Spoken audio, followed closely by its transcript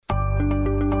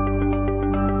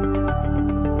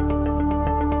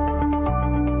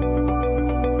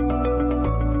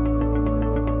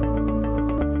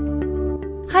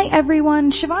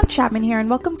everyone, Siobhan Chapman here, and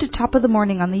welcome to Top of the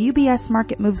Morning on the UBS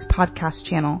Market Moves podcast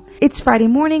channel. It's Friday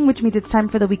morning, which means it's time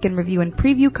for the weekend review and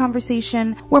preview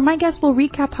conversation, where my guests will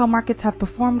recap how markets have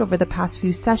performed over the past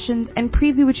few sessions and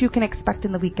preview what you can expect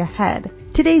in the week ahead.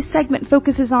 Today's segment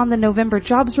focuses on the November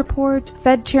jobs report,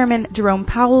 Fed Chairman Jerome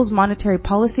Powell's monetary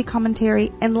policy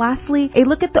commentary, and lastly, a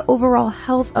look at the overall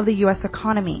health of the U.S.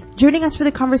 economy. Joining us for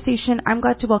the conversation, I'm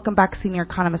glad to welcome back Senior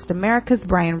Economist Americas,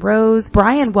 Brian Rose.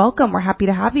 Brian, welcome. We're happy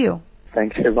to have you.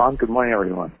 Thanks, Siobhan. Good morning,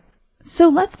 everyone. So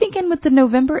let's begin with the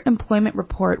November employment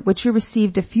report, which you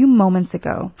received a few moments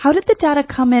ago. How did the data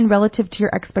come in relative to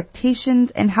your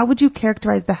expectations, and how would you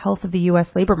characterize the health of the U.S.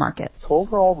 labor market? So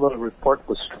overall, the report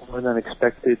was stronger than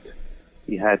expected.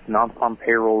 We had non-farm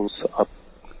payrolls up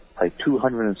by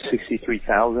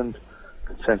 263,000.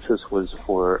 Consensus was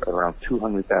for around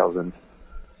 200,000.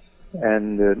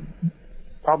 And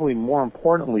probably more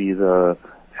importantly, the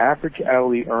average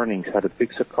hourly earnings had a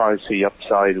big surprise to the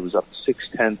upside. It was up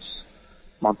 0.6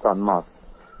 month on month.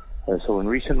 So in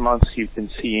recent months, you've been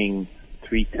seeing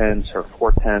 0.3 or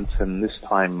 0.4, and this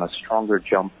time a stronger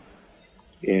jump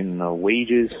in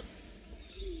wages.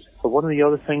 But one of the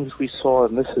other things we saw,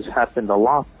 and this has happened a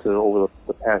lot over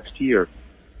the past year,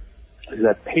 is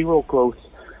that payroll growth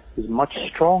is much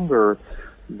stronger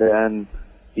than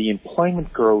the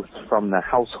employment growth from the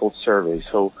household survey.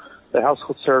 So the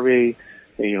household survey,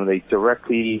 they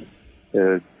directly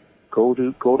go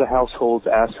to households,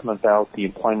 ask them about the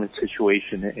employment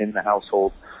situation in the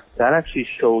household. That actually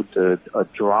showed a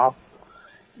drop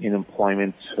in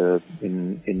employment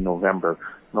in November.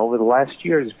 And over the last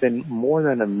year, there's been more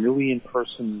than 1 million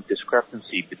person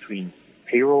discrepancy between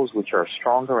payrolls, which are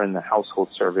stronger, and the household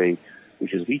survey,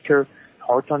 which is weaker.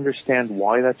 Hard to understand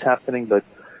why that's happening, but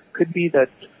could be that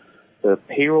the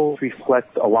payrolls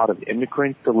reflect a lot of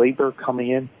immigrant labor coming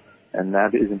in, and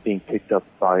that isn't being picked up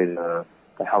by the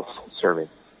household survey.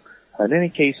 In any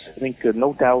case, I think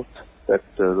no doubt that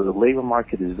the labor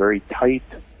market is very tight,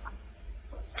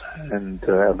 and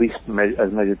at least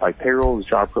as measured by payrolls,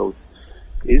 job growth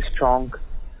is strong,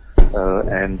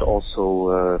 and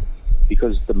also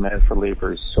because demand for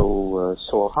labor is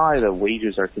so high, the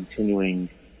wages are continuing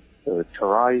to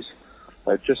rise.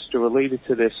 Just related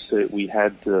to this, we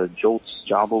had JOLTS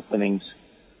job openings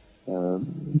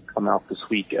come out this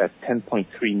week at 10.3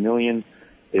 million.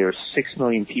 There are 6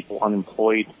 million people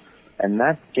unemployed, and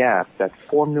that gap, that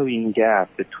 4 million gap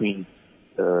between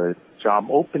the job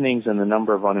openings and the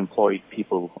number of unemployed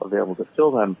people available to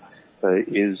fill them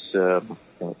is a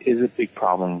big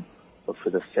problem for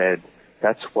the Fed.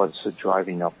 That's what's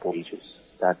driving up wages,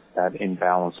 that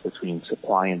imbalance between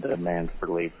supply and demand for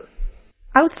labor.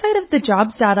 Outside of the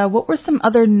jobs data, what were some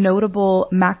other notable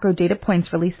macro data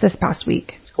points released this past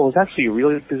week? Well, it's actually a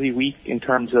really busy week in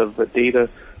terms of data.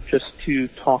 Just to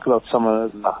talk about some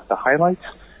of the highlights,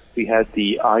 we had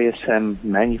the ISM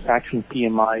manufacturing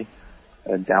PMI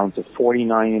down to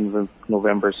 49 in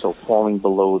November, so falling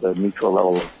below the neutral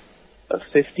level of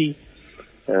 50.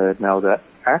 Now, the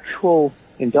actual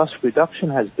industrial production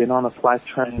has been on a flat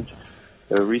trend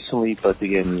recently, but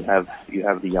again, you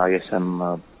have the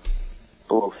ISM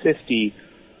below 50.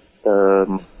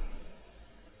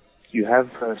 You have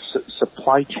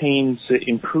supply chains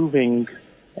improving,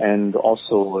 and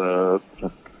also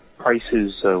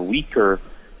prices weaker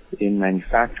in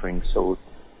manufacturing. So,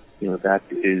 that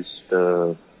is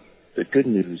the good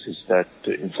news, is that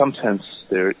in some sense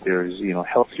there's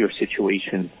healthier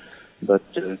situation, but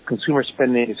consumer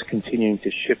spending is continuing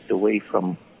to shift away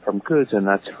from goods, and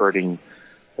that's hurting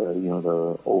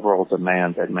the overall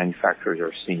demand that manufacturers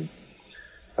are seeing.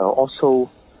 Also,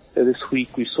 this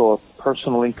week we saw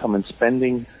personal income and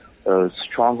spending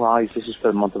strong rise. This is for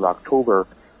the month of October,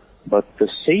 but the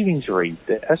savings rate,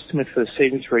 the estimate for the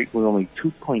savings rate was only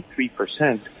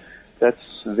 2.3%. That's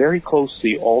very close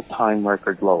to the all-time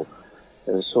record low.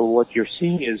 So what you're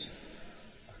seeing is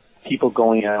people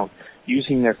going out,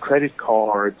 using their credit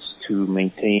cards to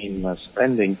maintain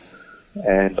spending,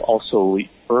 and also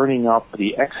burning up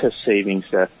the excess savings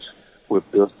that were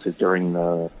built during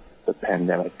the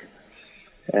pandemic.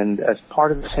 And as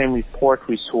part of the same report,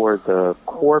 we saw the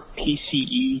core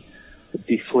PCE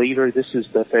deflator. This is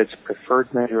the Fed's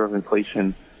preferred measure of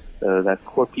inflation. That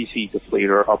core PCE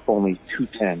deflator up only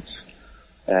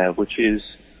 0.2, which is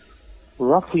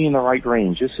roughly in the right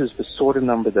range. This is the sort of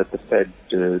number that the Fed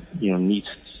needs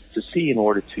to see in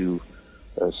order to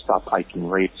stop hiking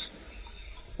rates.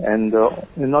 And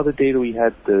in other data, we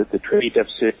had the trade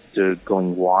deficit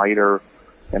going wider,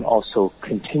 and also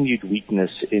continued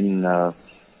weakness in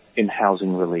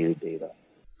housing-related data.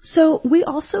 So we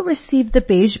also received the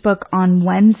Beige Book on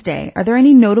Wednesday. Are there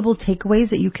any notable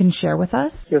takeaways that you can share with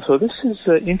us? Yeah, so this is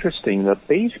interesting. The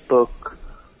Beige Book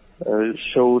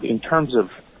showed, in terms of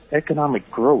economic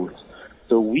growth,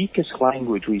 the weakest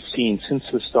language we've seen since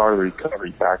the start of the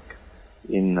recovery back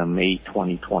in May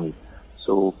 2020.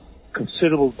 So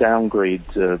considerable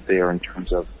downgrades there in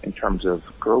terms of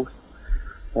growth.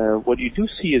 What you do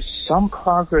see is some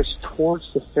progress towards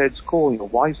the Fed's goal.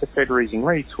 Why is the Fed raising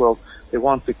rates? Well, they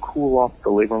want to cool off the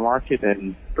labor market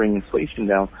and bring inflation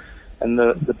down. And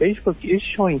the Beige Book is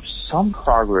showing some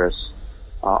progress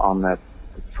on that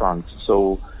front.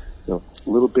 So, a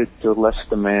little bit less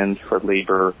demand for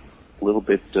labor, a little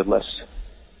bit less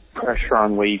pressure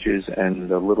on wages, and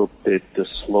a little bit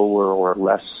slower or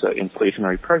less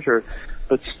inflationary pressure.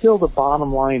 But still, the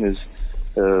bottom line is,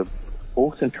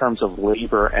 both in terms of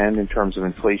labor and in terms of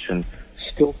inflation,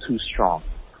 still too strong.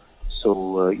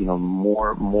 So,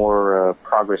 more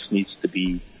progress needs to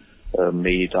be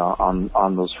made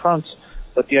on those fronts.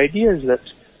 But the idea is that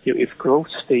if growth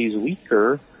stays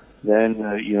weaker, then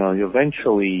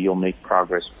eventually you'll make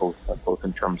progress both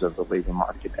in terms of the labor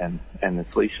market and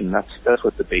inflation. That's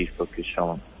what the Beige Book is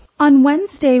showing. On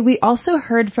Wednesday, we also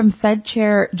heard from Fed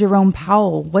Chair Jerome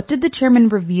Powell. What did the chairman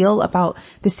reveal about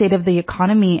the state of the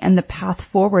economy and the path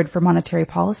forward for monetary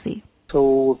policy?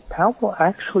 So Powell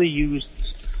actually used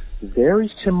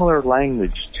very similar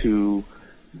language to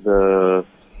the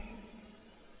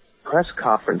press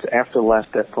conference after the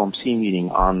last FOMC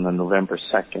meeting on November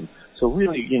 2nd. So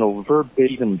really,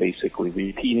 verbatim, basically,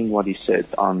 repeating what he said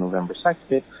on November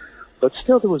 2nd. But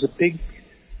still, there was a big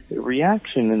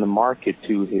reaction in the market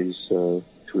to his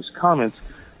comments.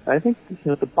 I think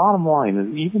the bottom line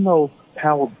is, even though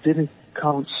Powell didn't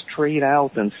come straight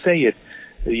out and say it,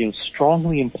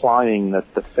 strongly implying that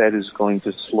the Fed is going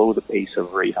to slow the pace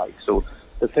of rate hikes. So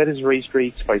the Fed has raised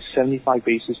rates by 75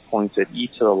 basis points at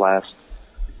each of the last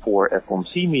 4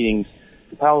 FOMC meetings.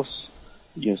 Powell's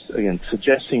again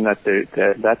suggesting that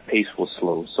that pace will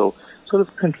slow. So sort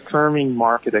of confirming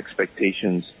market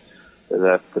expectations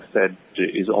that the Fed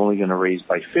is only going to raise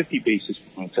by 50 basis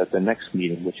points at the next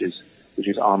meeting, which is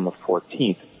on the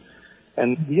 14th.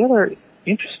 And the other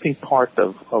interesting part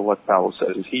of what Powell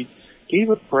said is he gave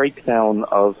a breakdown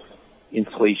of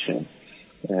inflation,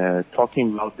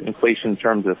 talking about inflation in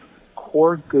terms of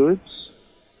core goods,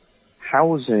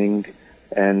 housing,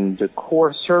 and the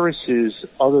core services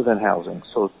other than housing.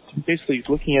 So basically he's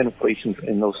looking at inflation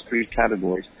in those 3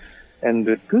 categories. And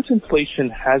the goods inflation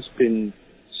has been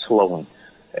slowing.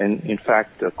 And in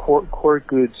fact, core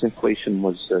goods inflation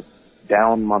was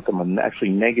down month-on-month,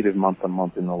 actually negative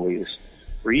month-on-month in the latest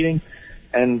reading.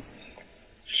 And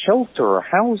shelter or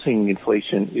housing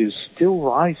inflation is still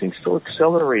rising, still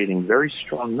accelerating, very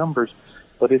strong numbers.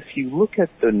 But if you look at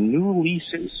the new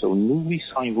leases, so newly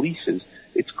signed leases,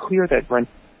 it's clear that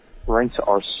rents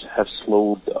have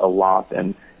slowed a lot,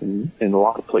 and in a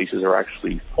lot of places are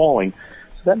actually falling.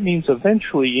 So that means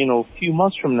eventually, a few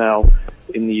months from now,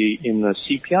 in the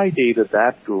CPI data,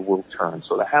 that will turn.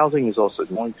 So the housing is also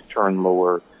going to turn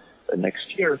lower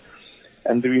next year.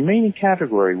 And the remaining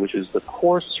category, which is the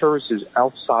core services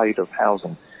outside of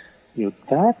housing,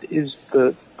 that is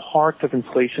the part of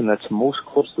inflation that's most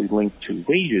closely linked to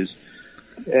wages.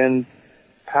 And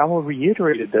Powell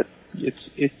reiterated that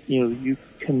you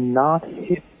cannot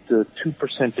hit the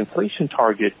 2% inflation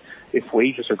target if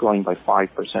wages are growing by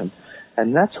 5%.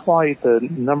 And that's why the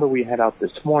number we had out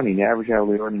this morning, the average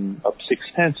hourly earning up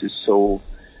 0.6, is so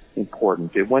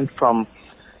important. It went from,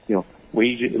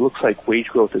 it looks like wage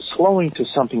growth is slowing to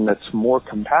something that's more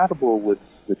compatible with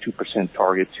the 2%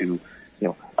 target to,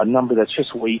 a number that's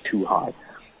just way too high.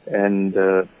 And,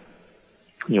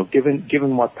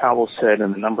 given what Powell said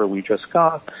and the number we just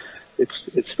got,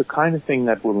 it's the kind of thing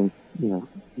that will,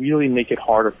 really make it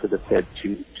harder for the Fed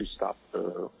to stop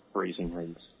raising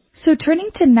rates. So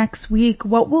turning to next week,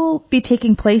 what will be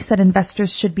taking place that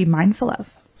investors should be mindful of?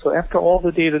 So after all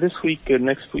the data this week,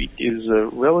 next week is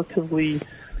relatively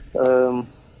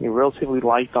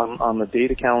light on the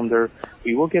data calendar.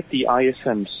 We will get the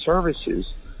ISM services,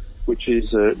 which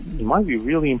is might be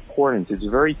really important. It's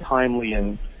very timely,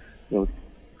 and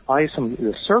ISM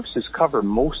the services cover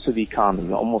most of the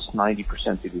economy, almost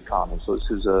 90% of the economy. So this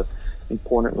is a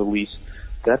important release.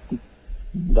 That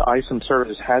the ISM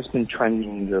services has been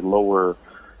trending lower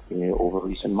over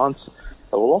recent months.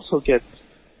 But we'll also get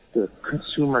the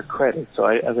consumer credit. So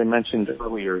as I mentioned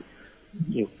earlier,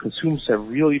 consumers have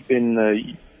really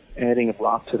been adding a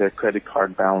lot to their credit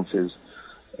card balances,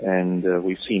 and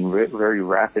we've seen very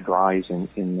rapid rise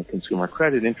in the consumer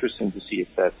credit. Interesting to see if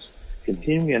that's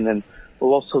continuing. And then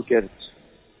we'll also get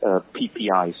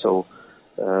PPI. So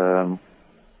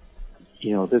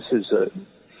this is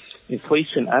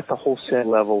inflation at the wholesale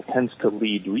level tends to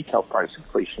lead retail price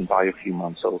inflation by a few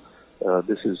months. So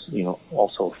this is,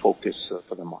 also a focus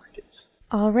for the markets.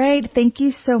 All right. Thank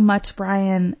you so much,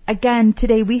 Brian. Again,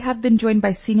 today we have been joined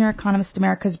by Senior Economist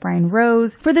America's Brian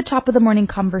Rose for the Top of the Morning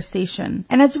conversation.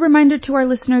 And as a reminder to our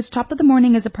listeners, Top of the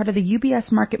Morning is a part of the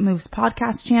UBS Market Moves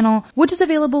podcast channel, which is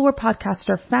available where podcasts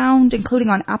are found, including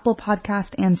on Apple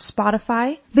Podcast and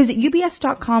Spotify. Visit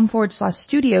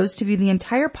ubs.com/studios to view the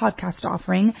entire podcast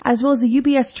offering, as well as a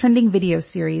UBS trending video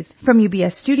series. From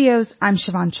UBS Studios, I'm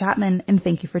Siobhan Chapman, and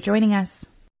thank you for joining us.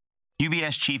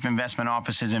 UBS Chief Investment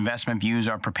Office's investment views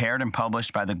are prepared and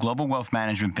published by the global wealth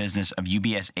management business of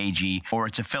UBS AG or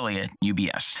its affiliate,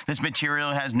 UBS. This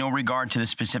material has no regard to the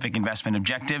specific investment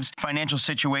objectives, financial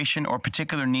situation, or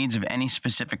particular needs of any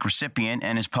specific recipient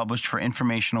and is published for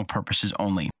informational purposes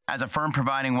only. As a firm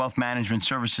providing wealth management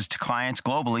services to clients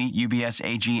globally, UBS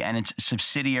AG and its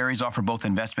subsidiaries offer both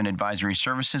investment advisory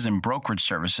services and brokerage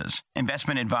services.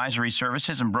 Investment advisory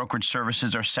services and brokerage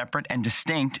services are separate and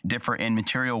distinct, differ in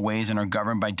material ways, and are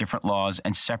governed by different laws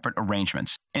and separate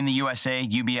arrangements. In the USA,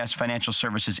 UBS Financial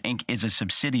Services, Inc. is a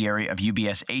subsidiary of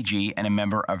UBS AG and a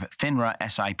member of FINRA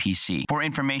SIPC. For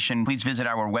information, please visit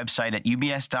our website at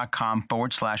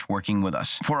ubs.com/working with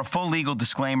us. For a full legal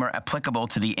disclaimer applicable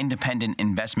to the independent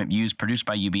investment views produced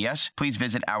by UBS, please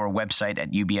visit our website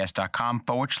at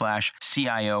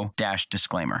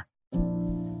ubs.com/CIO-disclaimer.